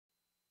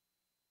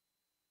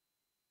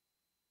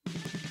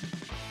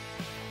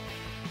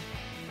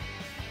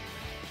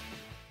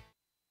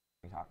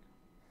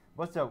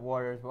What's up,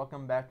 Warriors?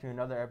 Welcome back to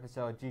another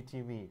episode of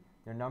GTV,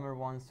 your number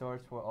one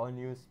source for all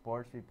news,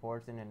 sports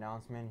reports, and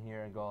announcements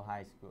here at Galt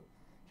High School.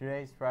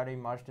 Today is Friday,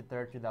 March the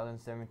 3rd,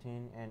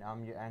 2017, and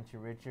I'm your Auntie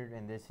Richard,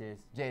 and this is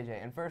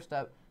JJ. And first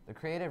up, the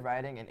Creative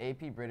Writing and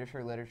AP British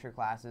Literature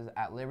classes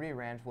at Liberty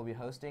Ranch will be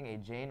hosting a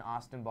Jane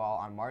Austen Ball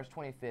on March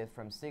 25th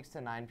from 6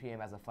 to 9 p.m.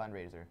 as a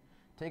fundraiser.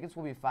 Tickets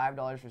will be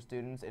 $5 for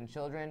students and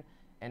children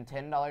and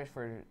 $10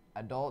 for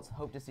adults.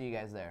 Hope to see you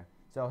guys there.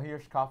 So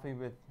here's Coffee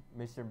with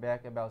Mr.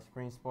 Beck about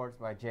spring sports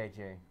by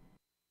JJ.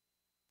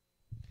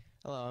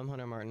 Hello, I'm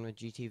Hunter Martin with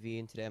GTV,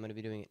 and today I'm going to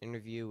be doing an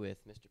interview with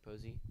Mr.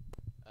 Posey.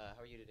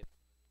 How are you today?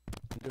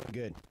 I'm doing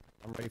good.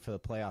 I'm ready for the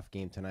playoff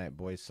game tonight,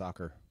 boys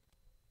soccer.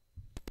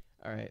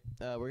 All right,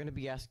 we're going to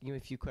be asking you a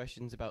few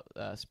questions about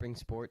spring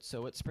sports.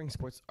 So what spring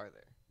sports are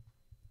there?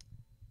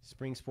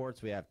 Spring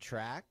sports, we have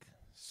track,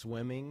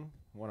 swimming,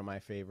 one of my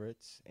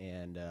favorites,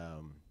 and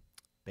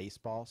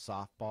baseball,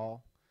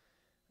 softball.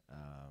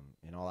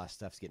 And all that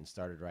stuff's getting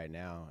started right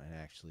now, and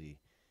actually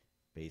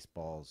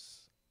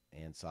baseballs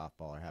and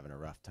softball are having a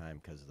rough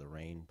time because of the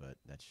rain, but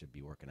that should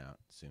be working out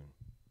soon.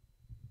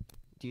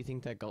 Do you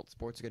think that Galt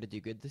sports are going to do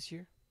good this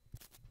year?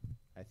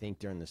 I think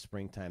during the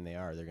springtime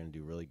they're going to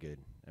do really good.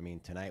 I mean,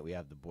 tonight we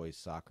have the boys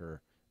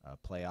soccer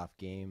playoff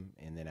game,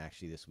 and then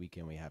actually this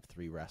weekend we have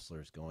 3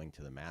 wrestlers going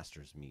to the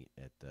Masters meet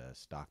at the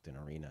Stockton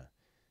Arena.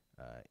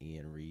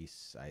 Ian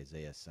Reese,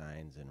 Isaiah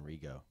Signs, and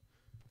Rigo.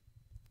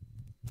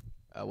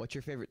 What's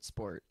your favorite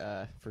sport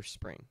for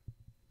spring?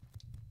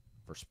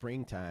 For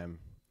springtime,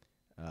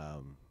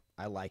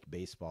 I like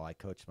baseball. I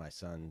coach my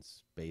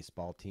son's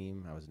baseball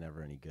team. I was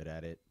never any good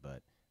at it,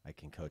 but I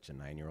can coach a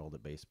 9-year-old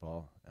at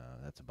baseball.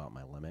 That's about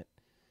my limit.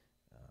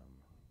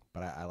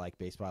 But I like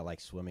baseball. I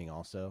like swimming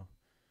also.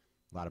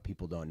 A lot of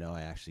people don't know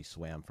I actually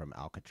swam from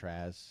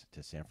Alcatraz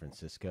to San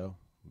Francisco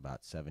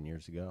about 7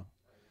 years ago.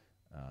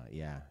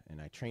 Yeah, and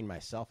I trained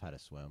myself how to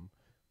swim,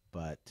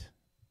 but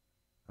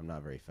I'm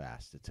not very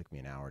fast. It took me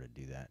an hour to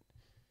do that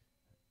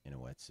in a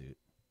wetsuit.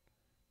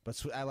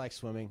 But I like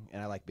swimming,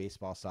 and I like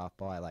baseball,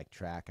 softball. I like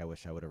track. I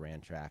wish I would have ran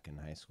track in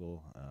high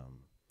school.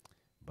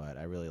 But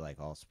I really like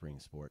all spring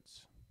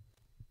sports.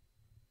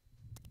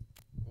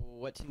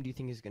 What team do you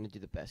think is going to do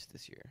the best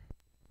this year?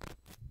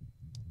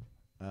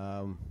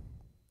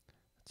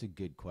 That's a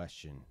good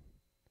question.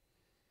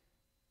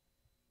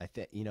 I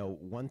think,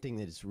 one thing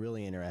that is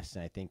really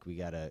interesting, I think we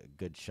got a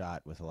good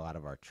shot with a lot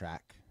of our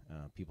track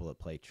people that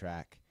play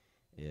track.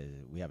 Is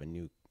we have a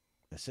new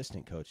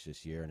assistant coach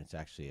this year, and it's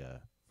actually a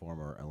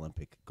former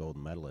Olympic gold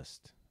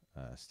medalist,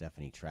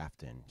 Stephanie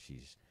Trafton.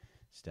 She's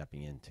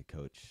stepping in to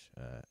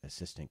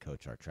assistant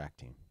coach our track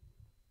team.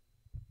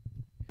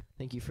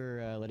 Thank you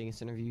for letting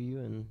us interview you,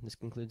 and this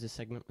concludes this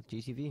segment with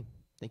GTV.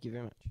 Thank you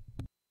very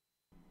much.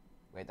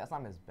 Wait, that's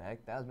not Ms.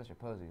 Beck. That was Mr.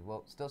 Posey.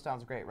 Well, still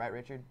sounds great, right,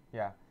 Richard?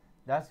 Yeah,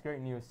 that's great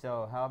news.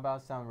 So how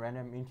about some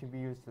random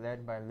interviews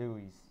led by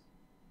Louis?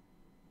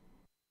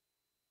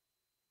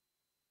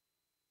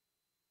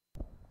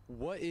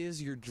 What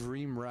is your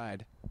dream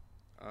ride?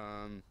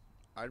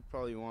 I'd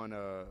probably want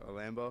a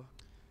Lambo.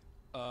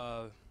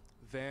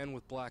 Van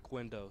with black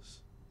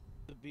windows.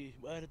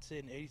 I'd say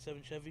an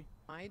 87 Chevy.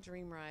 My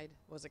dream ride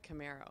was a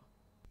Camaro.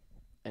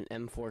 An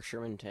M4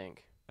 Sherman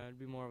tank. It'd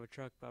be more of a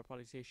truck, but I'd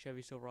probably say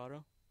Chevy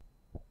Silverado.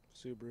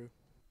 Subaru.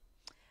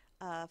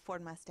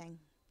 Ford Mustang.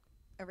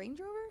 A Range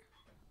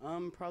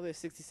Rover? Probably a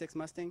 66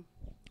 Mustang.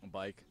 A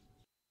bike.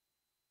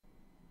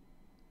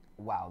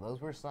 Wow, those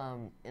were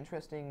some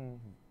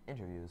interesting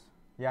interviews.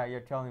 Yeah,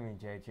 you're telling me,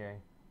 JJ.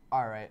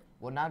 All right,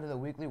 well, now to the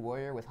Weekly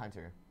Warrior with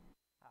Hunter.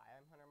 Hi,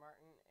 I'm Hunter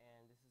Martin,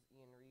 and this is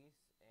Ian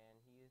Reese, and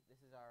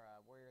this is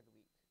our Warrior of the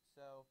Week.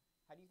 So,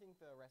 how do you think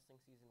the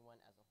wrestling season went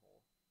as a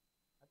whole?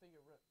 I think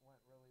it went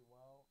really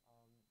well.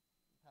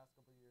 The past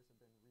couple of years have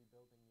been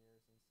rebuilding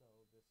years, and so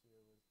this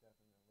year was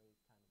definitely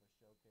kind of a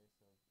showcase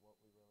of what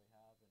we really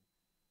have and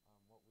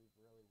what we've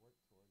really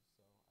worked towards.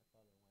 So I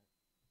thought it went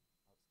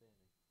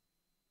outstanding.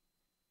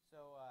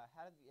 So,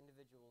 how did the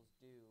individuals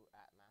do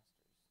at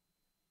Masters?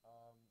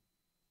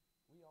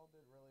 We all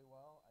did really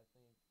well. I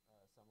think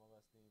some of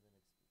us didn't even,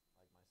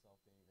 like myself,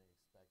 didn't even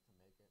expect to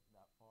make it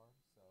that far.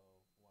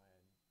 So when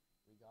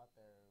we got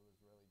there, it was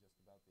really just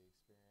about the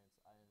experience.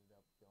 I ended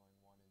up going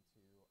 1 and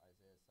 2.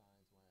 Isaiah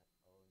Signs went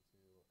 0 and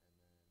 2, and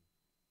then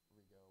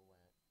Rigo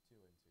went 2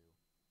 and 2.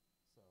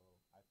 So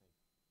I think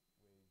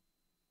we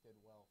did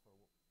well for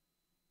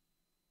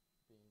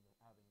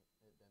having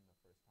it been the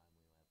first time we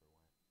ever went.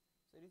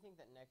 So do you think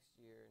that next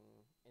year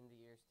and in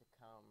the years to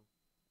come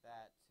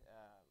that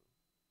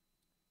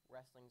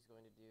wrestling's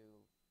going to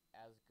do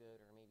as good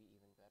or maybe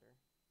even better?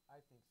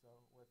 I think so.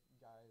 With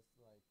guys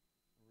like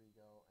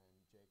Rigo and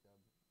Jacob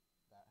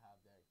that have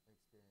that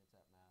experience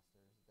at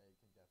Masters, they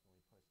can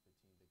definitely push the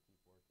team to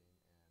keep working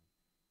and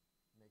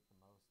make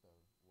the most of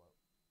what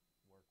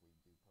work we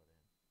do put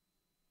in.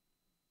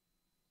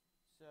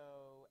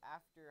 So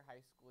after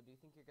high school, do you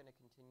think you're going to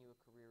continue a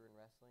career in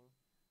wrestling?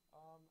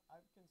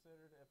 I've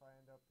considered if I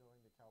end up going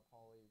to Cal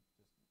Poly,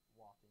 just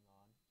walking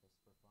on, just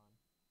for fun,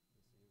 to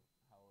see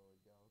how it would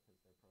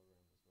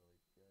program is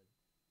really good.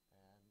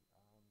 And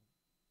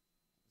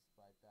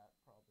despite that,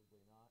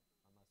 probably not,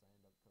 unless I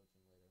end up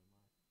coaching later in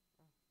life.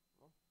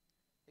 Well,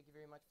 thank you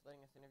very much for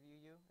letting us interview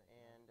you,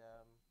 and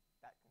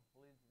that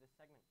concludes this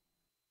segment.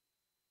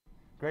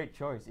 Great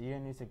choice.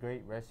 Ian is a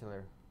great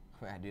wrestler.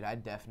 Yeah, dude, I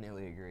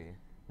definitely agree.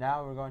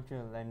 Now we're going to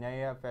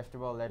Linnea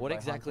Festival led What by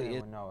exactly Hunter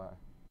is- and Noah.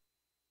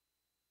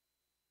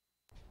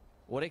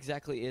 What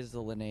exactly is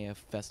the Linnea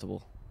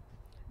Festival?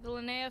 The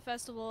Linnea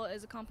Festival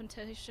is a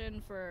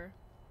competition for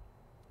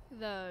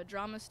the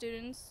drama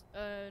students,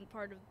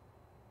 part of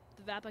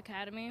the VAP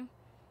Academy,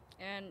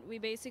 and we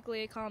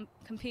basically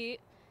compete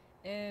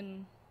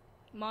in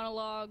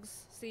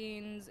monologues,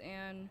 scenes,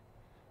 and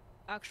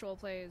actual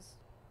plays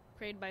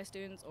created by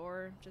students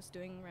or just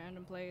doing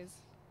random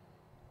plays.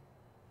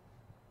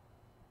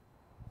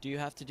 Do you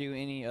have to do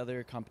any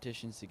other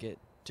competitions to get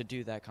to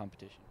do that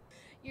competition?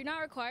 You're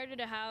not required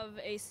to have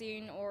a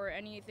scene or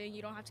anything.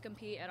 You don't have to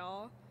compete at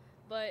all,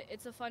 but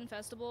it's a fun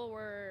festival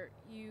where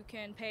you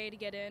can pay to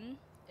get in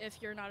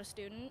if you're not a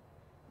student,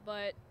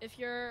 but if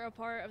you're a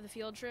part of the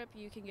field trip,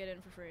 you can get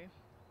in for free.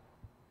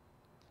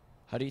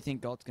 How do you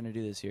think Galt's going to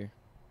do this year?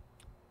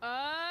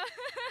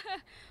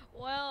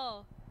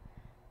 Well,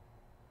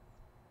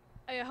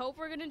 I hope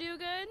we're gonna do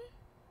good.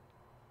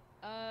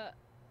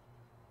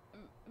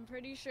 I'm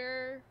pretty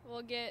sure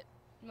we'll get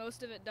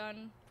most of it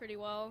done pretty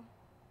well.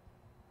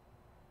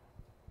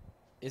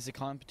 Is the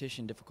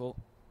competition difficult?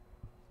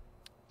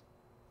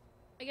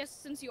 I guess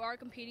since you are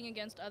competing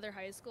against other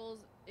high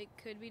schools, it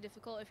could be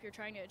difficult if you're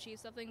trying to achieve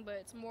something, but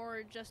it's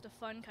more just a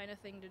fun kind of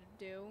thing to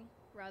do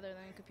rather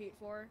than compete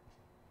for.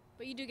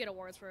 But you do get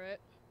awards for it.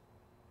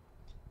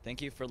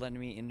 Thank you for letting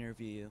me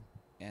interview you,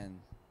 and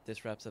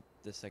this wraps up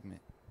this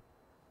segment.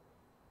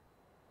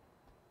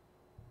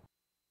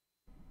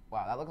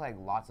 Wow, that looked like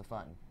lots of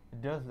fun.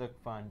 It does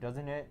look fun,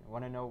 doesn't it?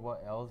 Want to know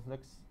what else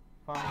looks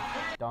fun?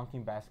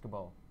 Dunking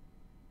basketball.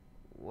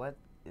 What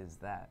is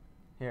that?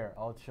 Here,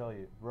 I'll show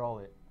you. Roll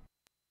it.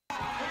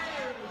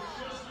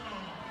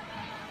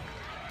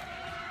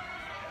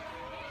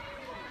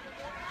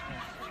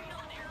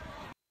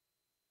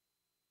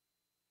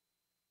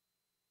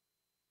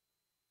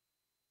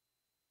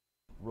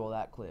 Roll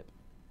that clip.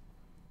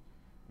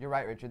 You're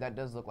right, Richard. That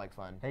does look like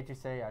fun. Hate to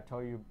say I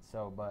told you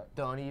so, but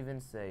Don't even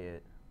say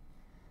it.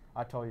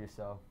 I told you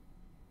so.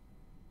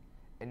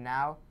 And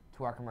now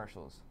to our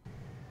commercials.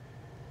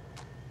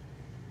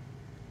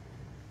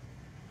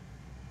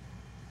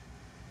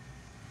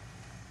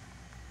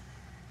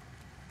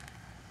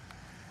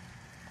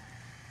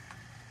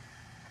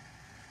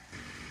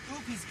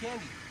 Ooh, piece of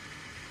candy.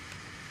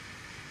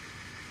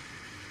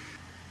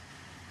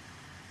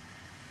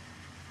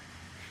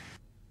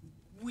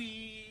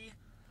 We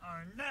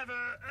are never,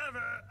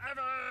 ever,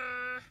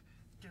 ever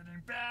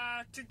getting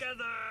back together.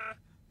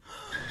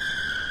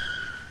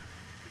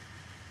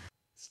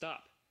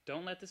 Stop.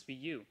 Don't let this be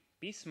you.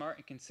 Be smart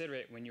and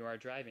considerate when you are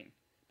driving,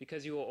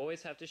 because you will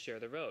always have to share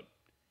the road.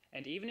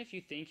 And even if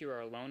you think you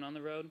are alone on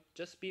the road,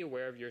 just be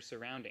aware of your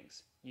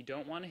surroundings. You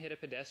don't want to hit a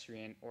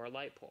pedestrian or a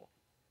light pole.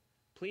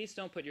 Please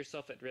don't put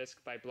yourself at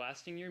risk by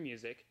blasting your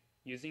music,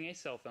 using a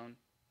cell phone,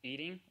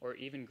 eating, or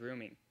even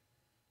grooming.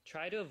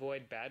 Try to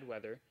avoid bad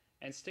weather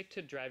and stick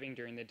to driving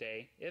during the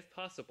day if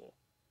possible.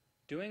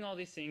 Doing all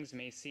these things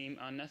may seem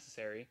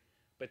unnecessary,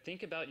 but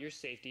think about your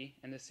safety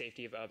and the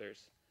safety of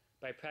others.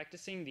 By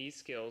practicing these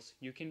skills,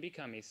 you can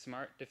become a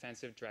smart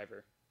defensive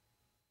driver.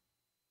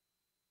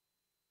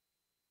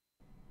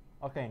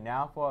 Okay,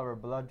 now for our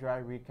blood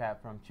drive recap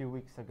from 2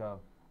 weeks ago.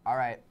 All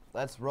right,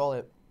 let's roll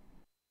it.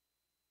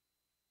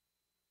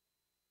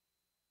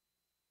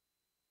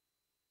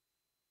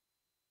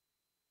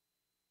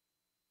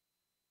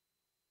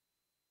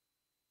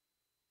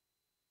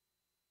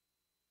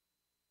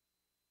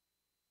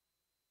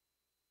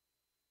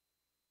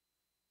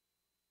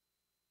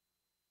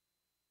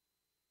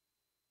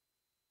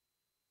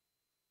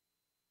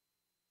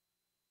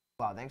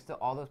 Wow, thanks to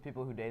all those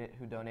people who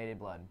donated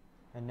blood.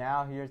 And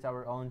now here's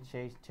our own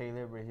Chase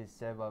Taylor with his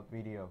 7-Up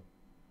video.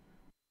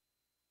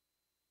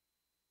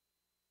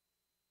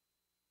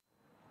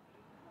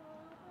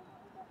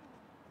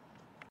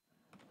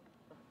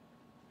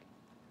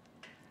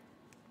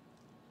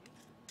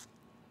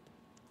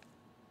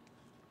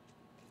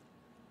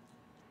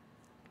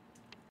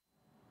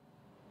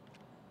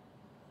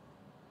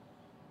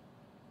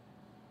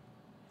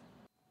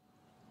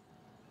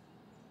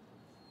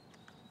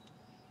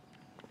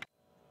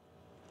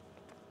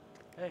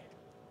 Hey,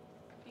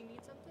 Do you need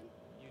something?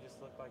 you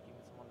just look like you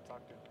need someone to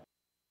talk to.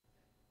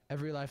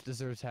 Every life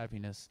deserves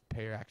happiness.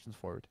 Pay your actions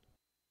forward.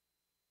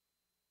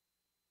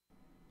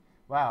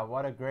 Wow,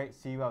 what a great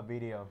 7-Up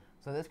video.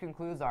 So this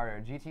concludes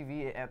our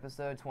GTV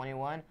episode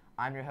 21.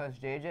 I'm your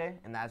host JJ,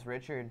 and that's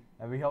Richard.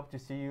 And we hope to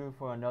see you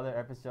for another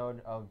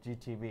episode of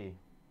GTV.